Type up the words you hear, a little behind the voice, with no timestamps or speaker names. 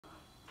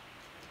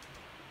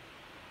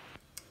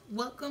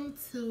Welcome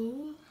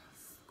to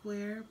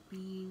Square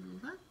B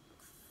Luxe.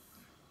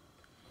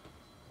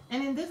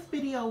 And in this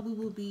video, we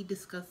will be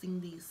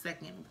discussing the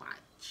second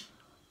watch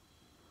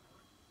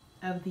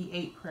of the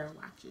 8 prayer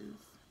watches.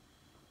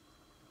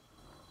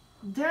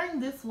 During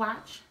this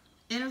watch,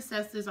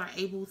 intercessors are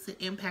able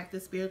to impact the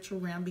spiritual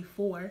realm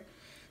before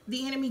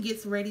the enemy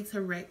gets ready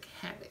to wreak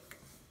havoc.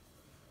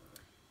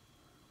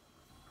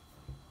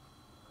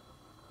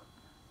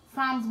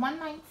 Psalms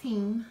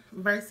 119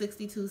 verse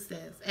 62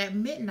 says, "At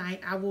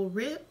midnight I will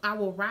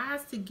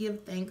rise to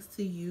give thanks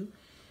to you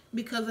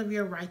because of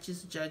your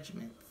righteous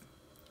judgments."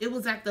 It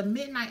was at the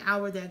midnight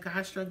hour that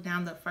God struck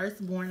down the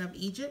firstborn of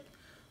Egypt,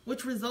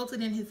 which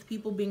resulted in his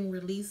people being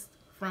released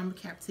from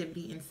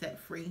captivity and set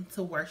free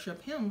to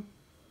worship him.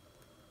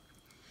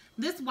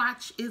 This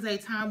watch is a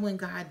time when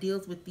God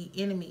deals with the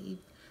enemies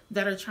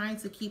that are trying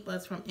to keep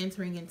us from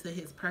entering into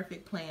his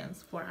perfect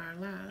plans for our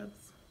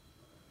lives.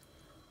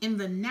 In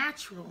the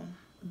natural,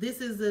 this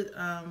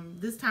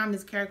time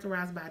is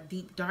characterized by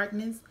deep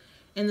darkness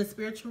in the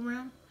spiritual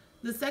realm.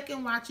 The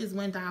second watch is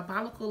when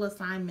diabolical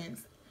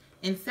assignments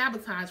and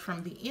sabotage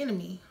from the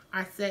enemy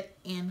are set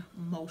in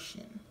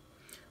motion.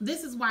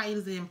 This is why it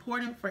is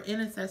important for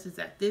intercessors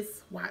at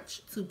this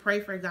watch to pray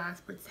for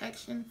God's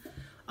protection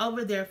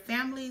over their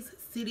families,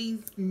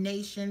 cities,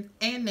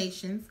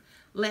 nations.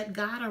 Let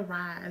God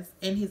arise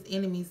and his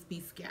enemies be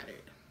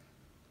scattered.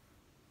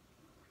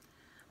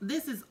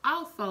 This is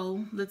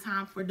also the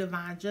time for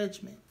divine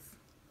judgments,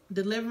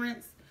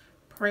 deliverance,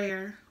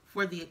 prayer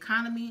for the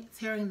economy,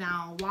 tearing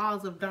down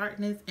walls of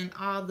darkness and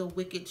all the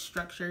wicked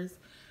structures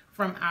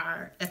from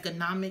our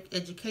economic,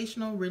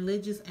 educational,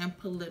 religious, and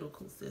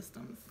political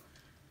systems.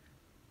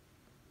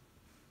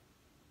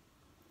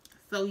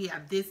 So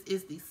yeah, this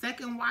is the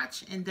second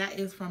watch, and that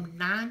is from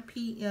 9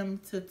 p.m.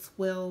 to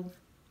 12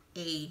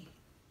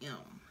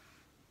 a.m.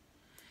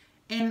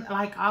 And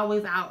like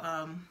always,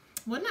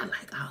 well, not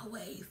like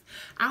always,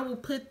 I will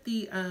put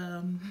the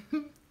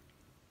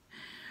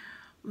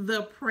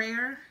the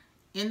prayer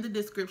in the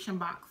description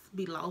box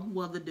below.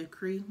 Well, the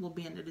decree will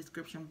be in the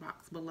description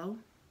box below.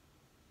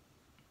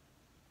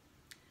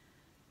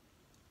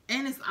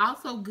 And it's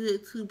also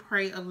good to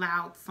pray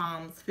aloud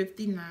Psalms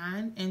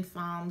 59 and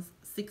Psalms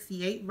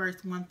 68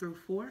 verse 1 through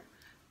 4.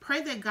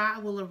 Pray that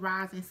God will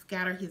arise and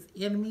scatter his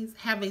enemies.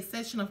 Have a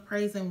session of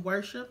praise and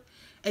worship,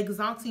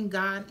 exalting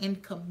God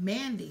and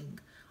commanding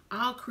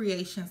all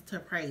creations to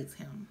praise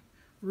him.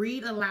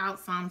 Read aloud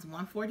Psalms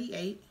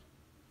 148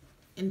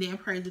 and then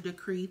pray the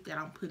decree that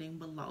I'm putting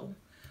below.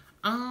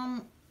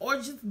 Or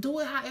just do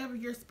it however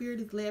your spirit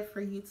is led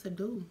for you to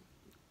do.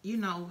 You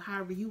know,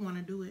 however you want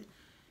to do it.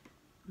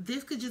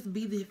 This could just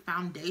be the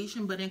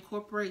foundation, but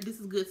this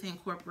is good to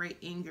incorporate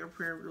in your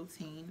prayer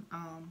routine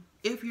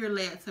if you're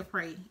led to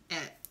pray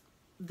at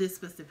this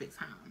specific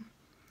time.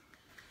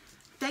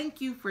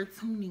 Thank you for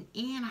tuning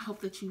in. I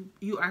hope that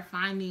you are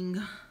finding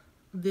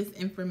this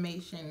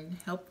information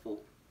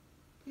helpful,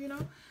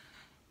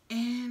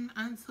 and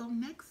until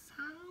next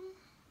time,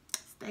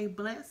 stay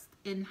blessed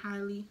and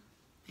highly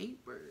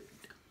favored.